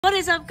What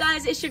is up,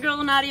 guys? It's your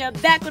girl Nadia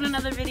back with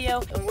another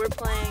video, and we're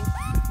playing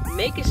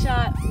Make a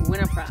Shot,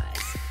 Win a Prize.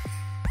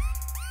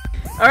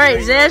 All right,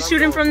 Zez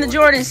shooting from the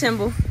Jordan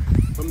symbol.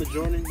 From the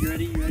Jordan, you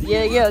ready? You ready?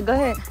 Yeah, go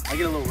ahead. I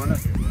get a little run up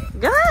here.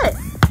 Go ahead.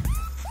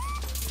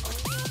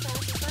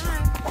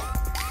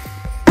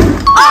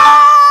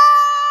 Oh!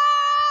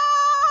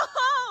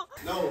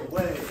 No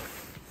way.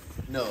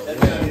 No way.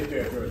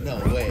 No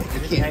way.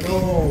 It can't be.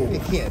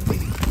 It can't be.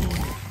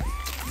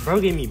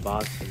 Bro gave me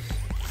boxes.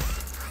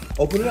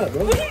 Open it up,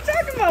 bro. What are you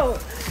talking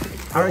about?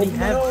 I already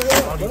have all these.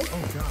 Oh,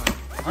 God.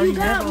 I already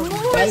have all these.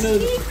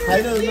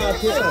 Tino's not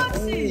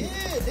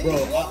picking. Bro,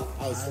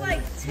 I was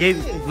like, Gabe,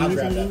 I'll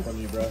grab that from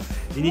you, bro.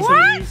 you need some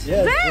of these?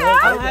 Yes, Damn. bro. I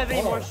don't have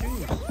any more shoes.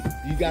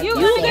 You got You you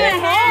gonna get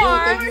You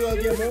don't think you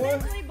gonna get more?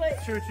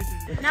 True.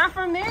 not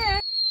from there.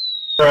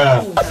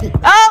 Bruh.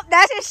 Oh,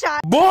 that's his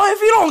shot. Boy,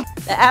 if you don't.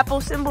 The apple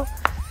symbol.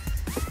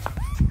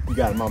 You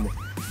got it, mama.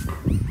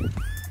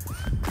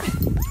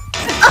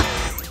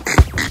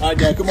 Alright,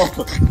 Dad, come on.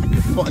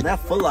 Come on. That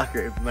Foot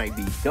Locker might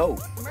be dope.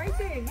 Right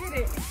there, get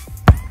it.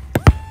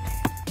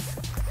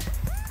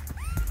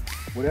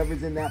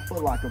 Whatever's in that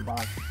Foot Locker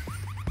box.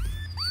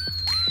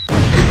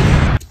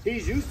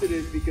 He's used to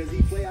this because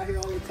he play out here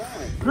all the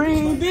time.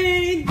 Green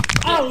bean.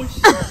 Oh,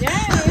 shit.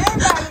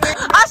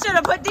 I should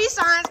have put these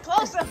signs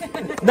closer.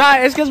 Nah,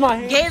 it's because my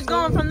hand. Gabe's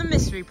going from the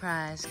mystery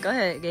prize. Go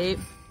ahead, Gabe.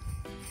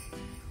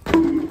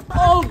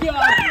 Oh,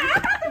 God.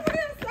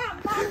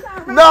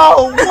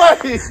 No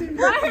way!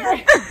 Right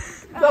here.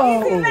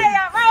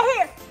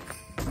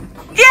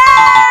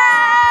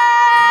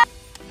 Yeah!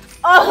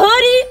 A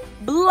hoodie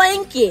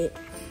blanket.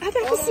 I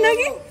got the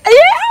Snuggie.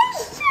 Yeah!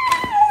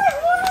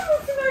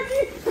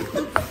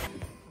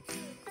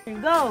 Here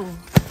you go.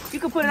 You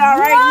can put it on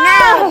right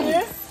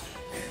now.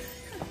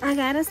 I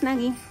got a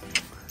Snuggie.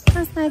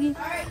 A Snuggie.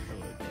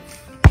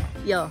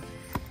 Yo.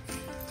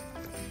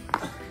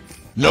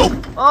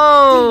 Nope.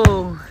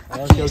 Oh.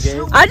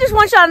 I just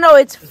want y'all to know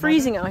it's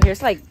freezing out here.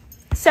 It's like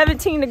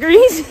 17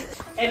 degrees.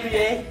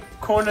 NBA,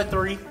 corner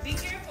 3. Be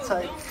careful.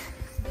 Tight.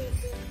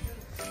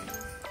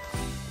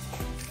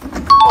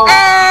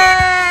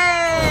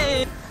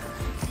 Hey!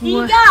 He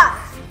got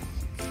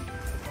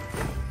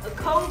a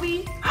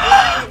Kobe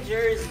Bryant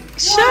jersey.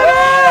 Shut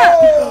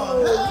up!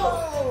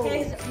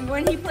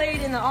 When he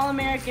played in the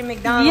All-American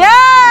McDonald's. Yes!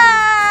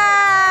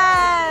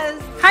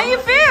 How you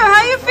feel?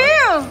 How you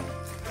feel?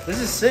 This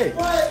is sick.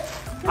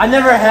 I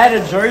never had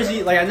a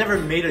jersey, like I never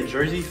made a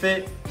jersey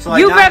fit. So like,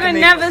 You now I better can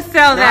make- never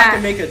sell now I that.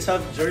 can make a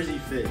tough jersey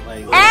fit.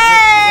 Like,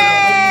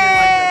 Hey!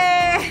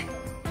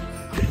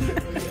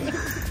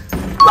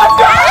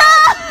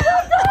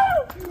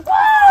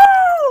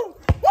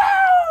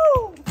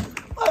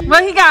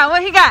 What he got?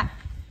 What he got?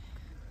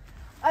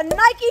 A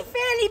Nike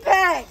fanny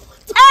pack.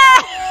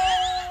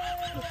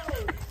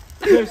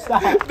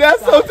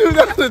 That's so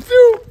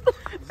 2002.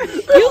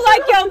 You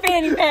like your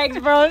fanny packs,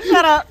 bro.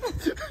 Shut up.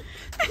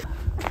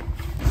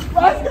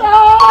 Let's go!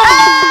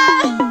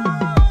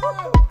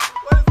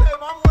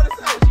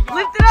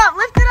 Lift it up.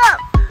 Lift it up.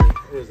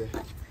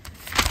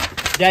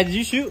 Dad, did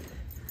you shoot?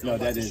 No,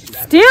 that is.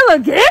 Steal a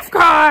gift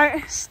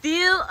card.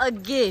 Steal a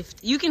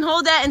gift. You can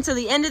hold that until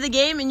the end of the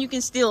game, and you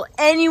can steal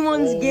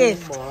anyone's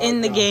gift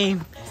in the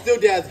game. Still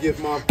Dad's gift,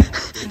 Mom.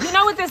 You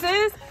know what this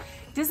is?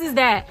 This is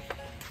that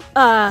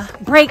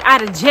break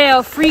out of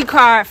jail free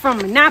card from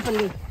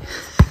Monopoly.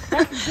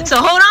 So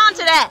hold on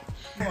to that.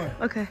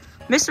 Okay.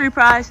 Mystery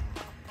prize.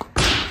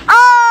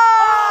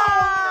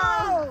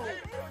 Oh!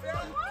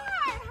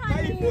 How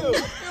you feel?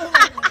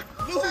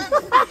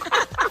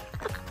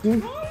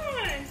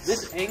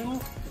 This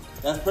angle?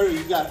 That's perfect.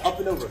 You got it. Up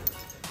and over.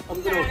 Up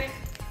and over.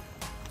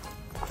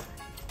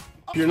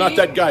 You're not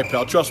that guy,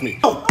 pal. Trust me.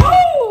 Oh!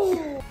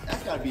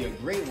 That's got to be a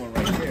great one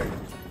right there.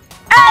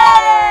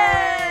 Hey!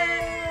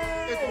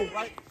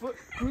 Right foot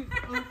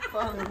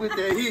with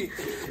that heat.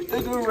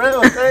 Look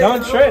around.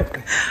 Don't trip.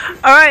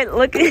 All right,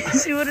 look at it.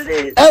 See what it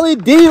is.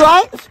 LED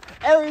lights.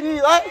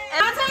 LED lights.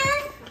 My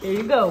turn. Here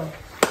you go.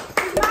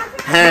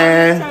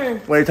 Hey,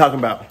 what are you talking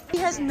about? He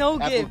has no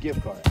Apple gift.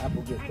 gift card.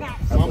 Apple gift card.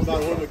 Mom's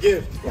about to order a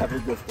gift. Apple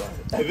gift card.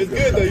 If it's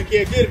good though, you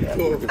can't get it.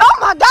 Cool. Oh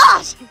my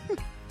gosh! Let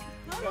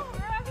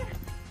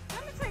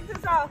me take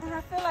this off because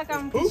I feel like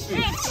I'm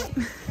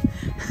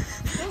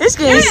It's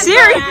getting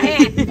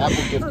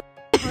serious.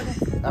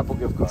 Apple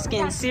gift card. It's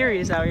getting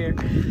serious out here.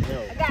 I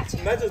got you.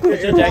 Put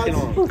your jacket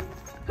on.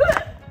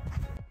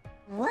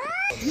 What?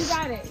 You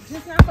got it.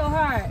 Just not so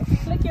hard.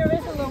 Flick your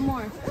wrist a little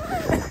more.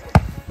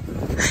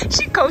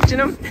 She coaching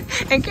him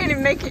and can't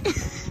even make it.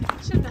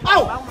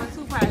 Oh! I won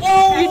 2 prizes.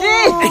 You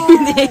did. You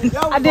did.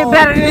 I did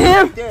better than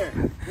him.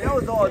 That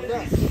was all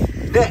that.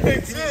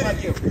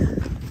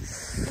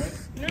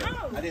 No.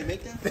 I didn't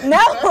make that?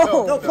 No.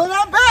 No, play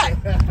that back.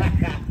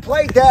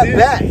 Play that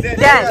back.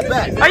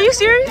 Dad, are you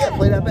serious? Yeah,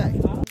 play that back.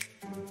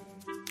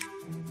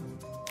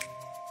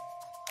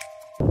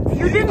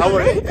 You didn't.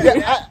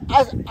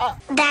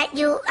 That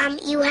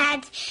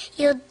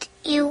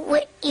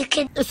you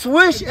could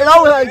Swish and I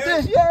was like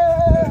this.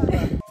 Yeah.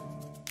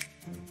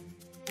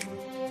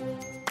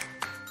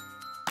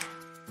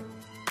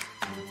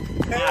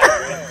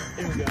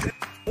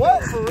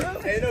 What? For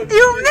real? Hey, no,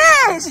 You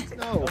missed!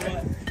 no.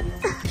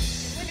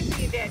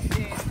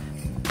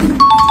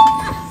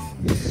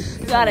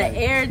 You got an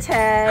air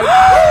tag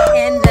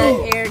and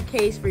the air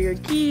case for your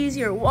keys,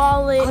 your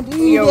wallet,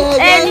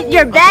 and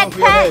your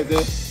backpack.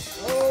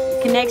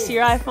 Connects to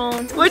your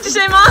iPhone. What'd you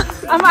say, Mom?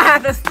 I might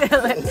have to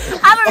steal it.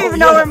 I don't even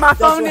know where my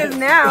phone is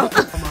now.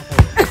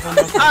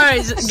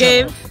 Alright,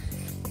 Gabe.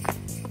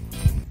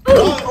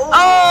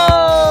 Oh!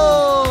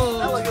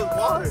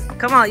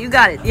 Come on, you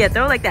got it. Yeah,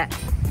 throw it like that.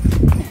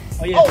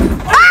 Oh yeah.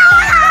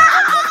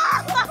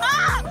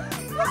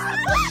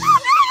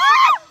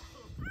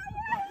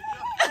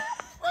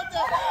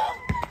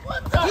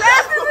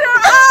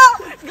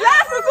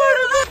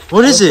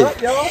 What is it?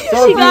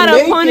 So She got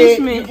a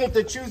punishment. You get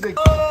to choose a.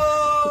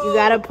 You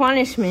got a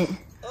punishment.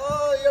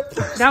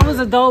 That was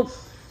a dope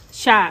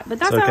shot, but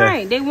that's It's okay.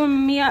 alright. They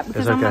warming me up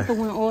because It's I'm about okay.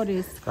 to win all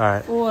this.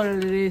 Alright. All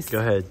of this. Go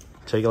ahead.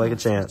 Take it like a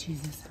champ.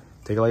 Jesus.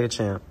 Take it like a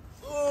champ.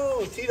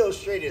 Ooh, Tito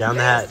straight Down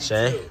the hatch,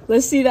 Shay.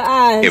 Let's see the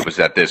eyes. It was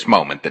at this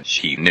moment that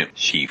she knew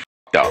she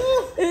f***ed up.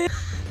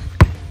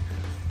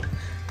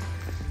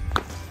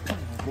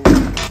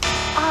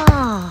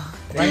 Oh,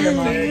 Play me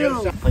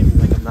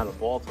like I'm not a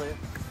ball player.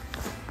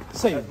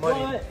 Say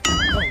money.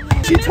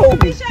 She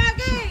told me.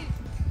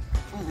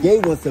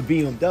 Gabe wants a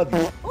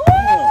BMW.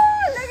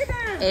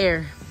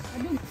 air.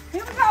 Here we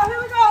go.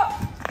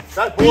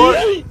 That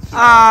boy.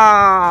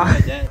 Ah.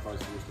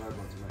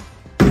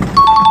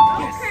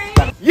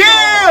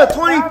 Yeah,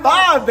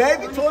 25,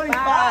 baby,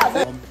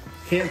 25.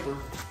 Camper.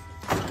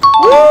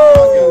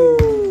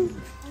 Woo!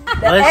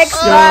 Let's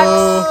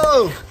Xbox.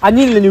 go. I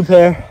needed a new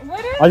pair.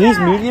 What is Are these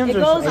that? mediums It or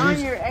goes are on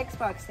these, your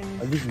Xbox thing.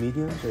 are these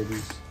mediums or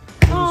these?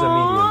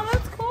 Oh,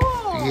 that's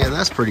cool. Yeah,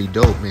 that's pretty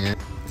dope, man.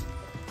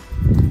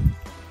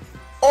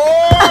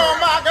 Oh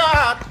my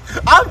God!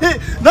 I'm hit.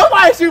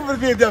 Nobody shoot for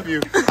the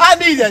BMW. I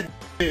need that.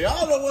 I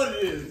don't know what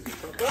it is,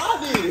 but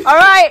I need it. All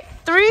right,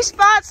 3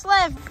 spots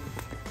left.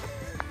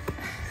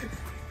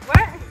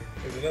 What?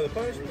 There's another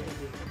punishment.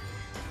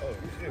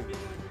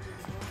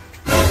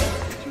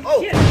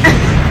 Oh.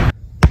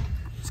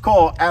 It's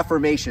called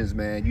affirmations,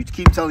 man. You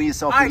keep telling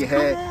yourself in your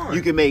head,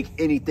 you can make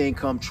anything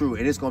come true,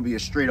 and it's gonna be a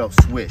straight up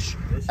swish.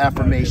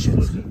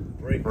 Affirmations,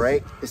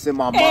 right? It's in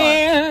my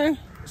mind.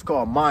 It's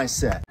called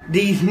mindset.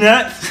 These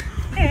nuts.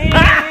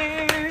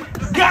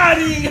 Got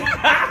him.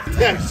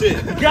 That shit.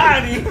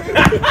 Got him.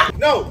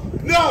 No,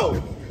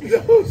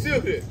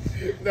 shoot it.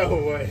 No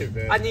way,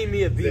 man. I need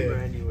me a beamer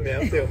anyway.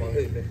 Man, I'm telling my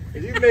hood, man.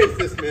 If you miss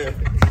this, man,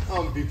 I'm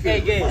gonna be pissed.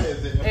 Hey Gabe.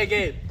 Hey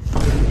Gabe.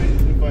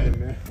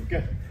 Man.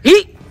 Okay.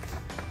 He.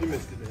 You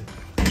missed it, man.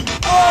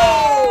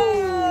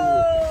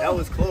 Oh! That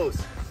was close.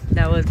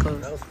 That was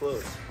close. That was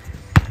close.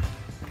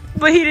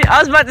 But he did. I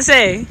was about to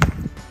say.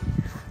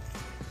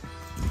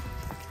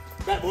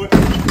 That boy.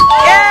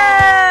 Yeah.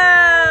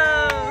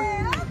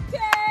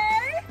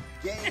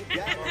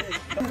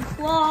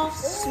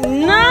 Close.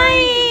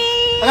 Nice.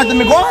 I got the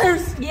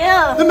McGuires.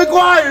 Yeah. The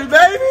McGuires,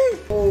 baby.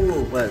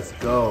 Oh, let's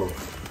go.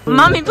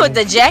 Mommy put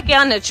the jacket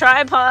on the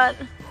tripod.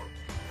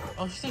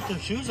 Oh, she took her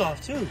shoes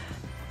off too.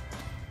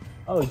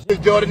 Oh,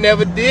 Jordan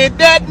never did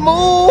that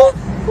move.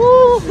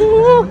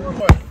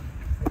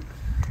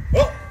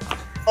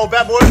 Oh,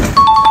 bad boy.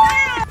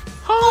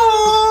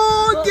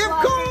 Oh, gift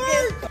card.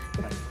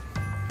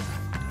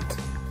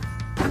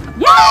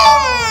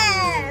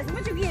 Yes.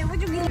 What you get? What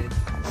you get?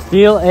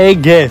 steal a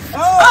gift.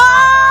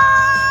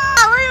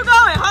 Oh! Where you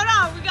going? Hold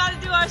on. We got to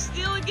do our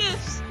steal of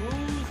gifts.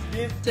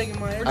 Taking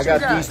my I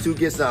got these 2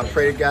 gifts, and I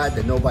pray to God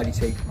that nobody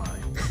takes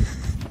mine.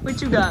 What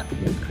you got?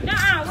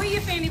 Nuh-uh. Where your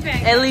fanny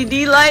pack? LED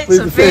lights,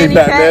 a fanny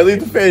pack,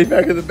 Leave the fanny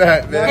pack in the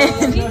back,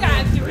 man. You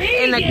got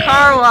 3. and a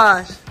car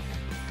wash.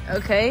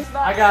 Okay.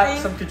 I got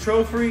some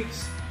Control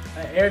Freaks,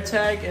 an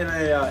AirTag, and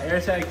a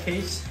AirTag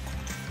case.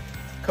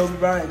 Kobe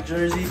Bryant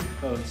jersey.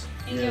 Oh,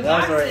 yeah, your that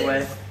was the right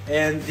boxes. way.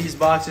 And these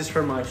boxes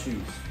for my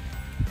shoes.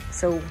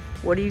 So,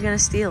 what are you gonna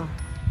steal?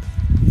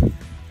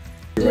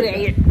 Do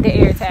the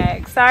air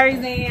tag. Sorry,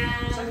 Zan.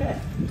 Okay.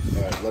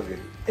 All right, love you.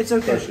 It's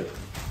okay. Sorry.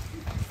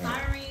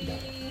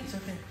 It's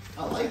okay.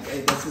 I like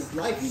it. That's his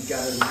life. He's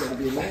gotta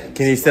be a man.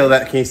 Can you steal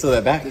that? Can you steal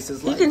that back? This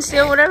is You life. can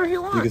steal whatever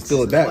you want. You can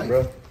steal it back,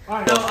 bro.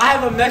 Alright, so I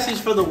have a message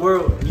for the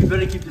world, and you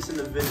better keep this in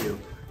the video.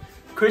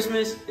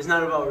 Christmas is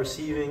not about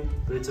receiving,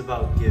 but it's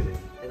about giving.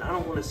 And I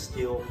don't want to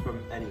steal from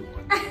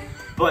anyone.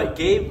 But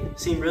Gabe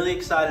seemed really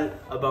excited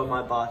about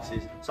my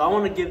boxes, so I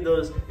want to give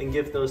those and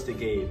gift those to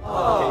Gabe.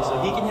 Okay,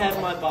 so he can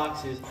have my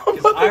boxes,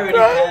 because I already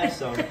have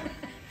some.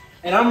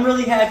 And I'm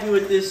really happy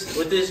with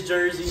this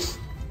jersey.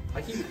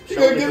 I keep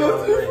showing it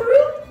away.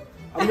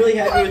 I'm really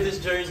happy with this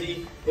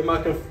jersey and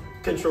my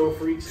Control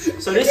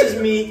Freaks. So this is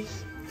me.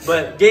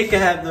 But Gabe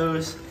can have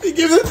those.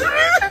 Give it to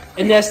me.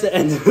 And that's the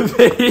end of the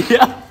video.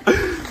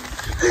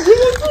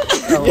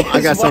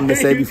 I got something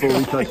to say before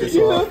we cut this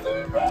off.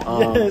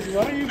 Yes,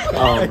 why are you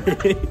crying?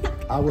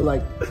 I would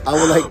like.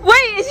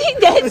 Wait, is he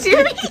dead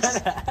serious?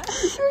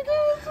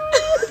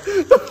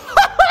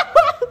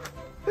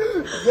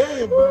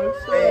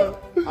 Hey,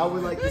 I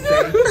would like to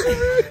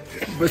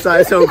say,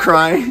 besides him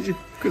crying,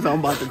 because I'm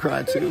about to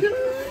cry too.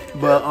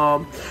 But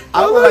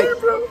I would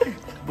like.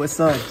 But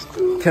son,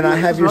 can I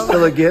have your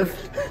still a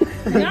gift?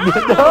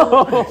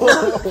 No.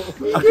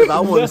 Because I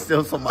want to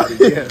steal somebody's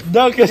gift.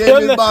 No, because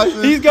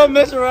he's gonna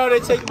mess around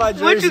and take my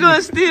jersey. What you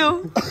gonna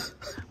steal?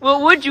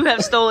 What would you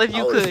have stole if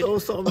you could? I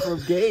would stole something from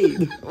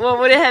Gabe. What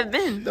would it have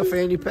been? The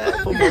fanny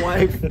pack for my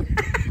wife.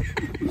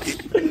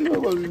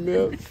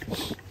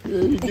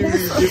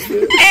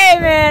 Hey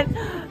man,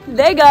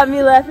 they got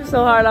me laughing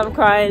so hard I'm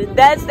crying.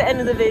 That's the end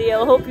of the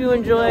video. Hope you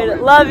enjoyed.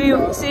 Love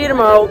you. See you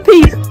tomorrow.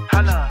 Peace.